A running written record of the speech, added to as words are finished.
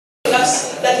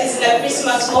Christmas, that is in a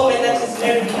Christmas moment that is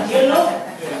very big, you know?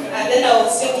 And then I will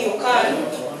sing You Can.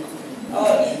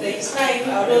 Or if there is time,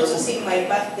 I will also sing my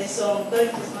birthday song, though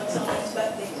it is not someone's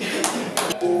birthday.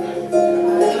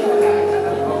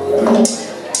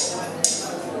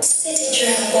 City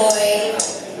Dream Boy,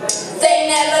 they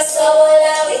never saw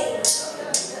it.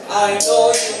 I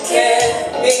know you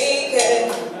can make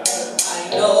it.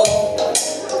 I know.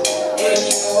 And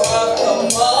you are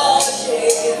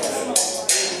promotion.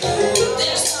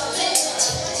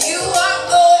 You are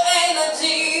all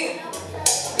energy.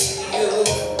 You.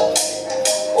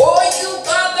 Oh, you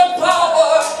got the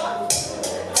power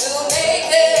to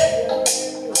make it.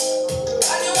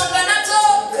 And you want to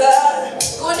talk.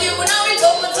 Good you now we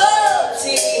talk with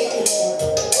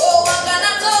oh, I'm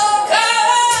gonna talk.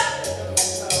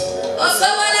 Oh,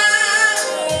 someone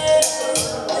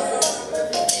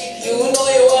you know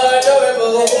you are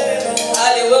adorable.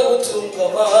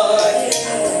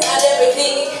 And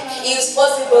everything is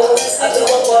possible. I do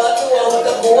want to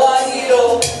hero.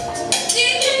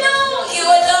 Did you know you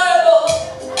are adorable?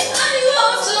 And you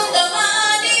want to the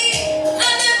money.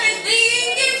 And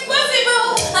everything is possible.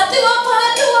 I do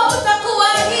want to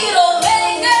hero.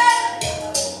 Make it.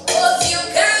 'Cause you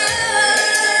can.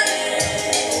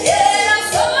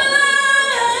 Yeah, someone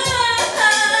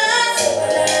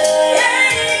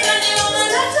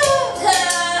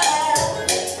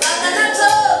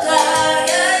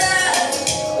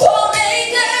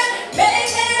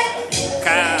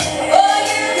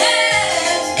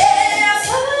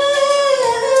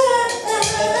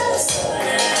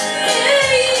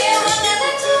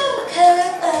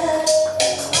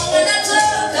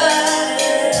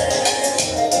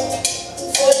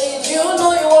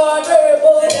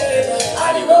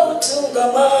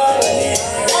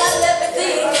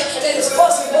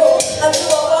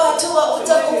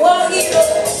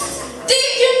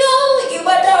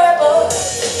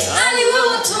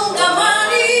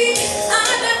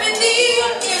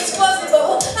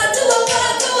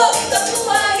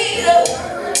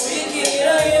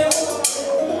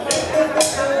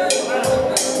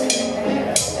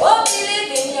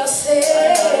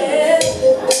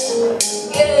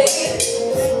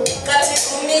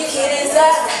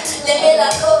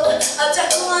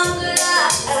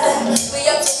we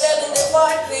are together in the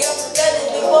fight, we are together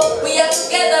in the war, we are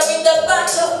together in the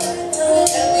battle,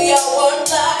 and we are one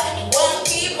life, one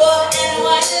people, and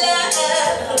one life.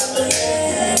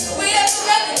 We are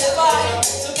together in the fight,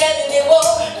 together in the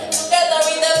war, together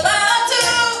in the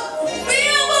battle. We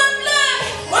are one life,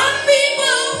 one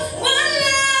people, one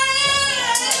life.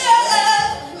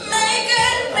 Make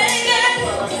it, make it,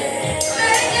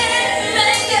 make it,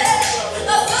 make it.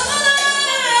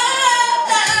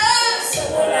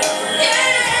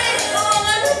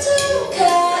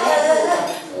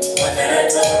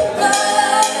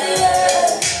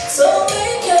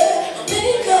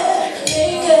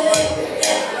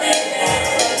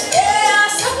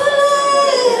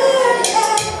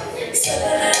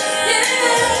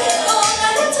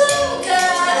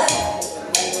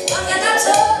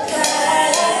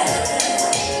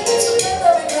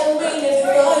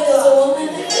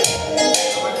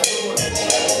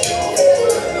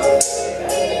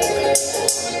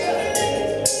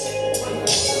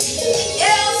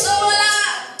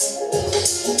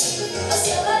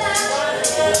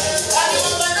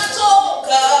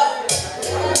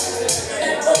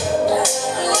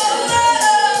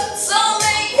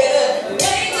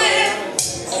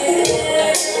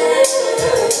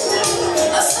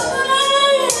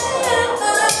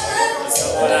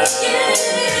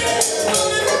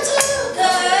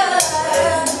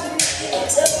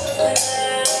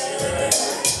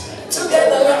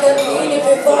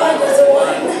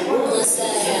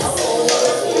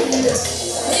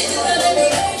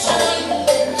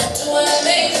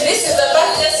 This is a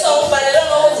birthday song, but I don't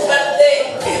know whose birthday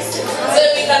it is, so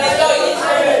we can enjoy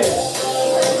it.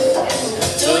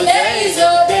 Today is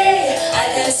your day, I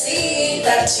can see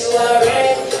that you are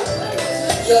ready.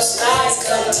 Your smiles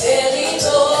can tell it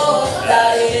all,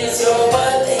 that it is your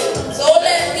birthday. So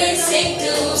let me sing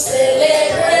to say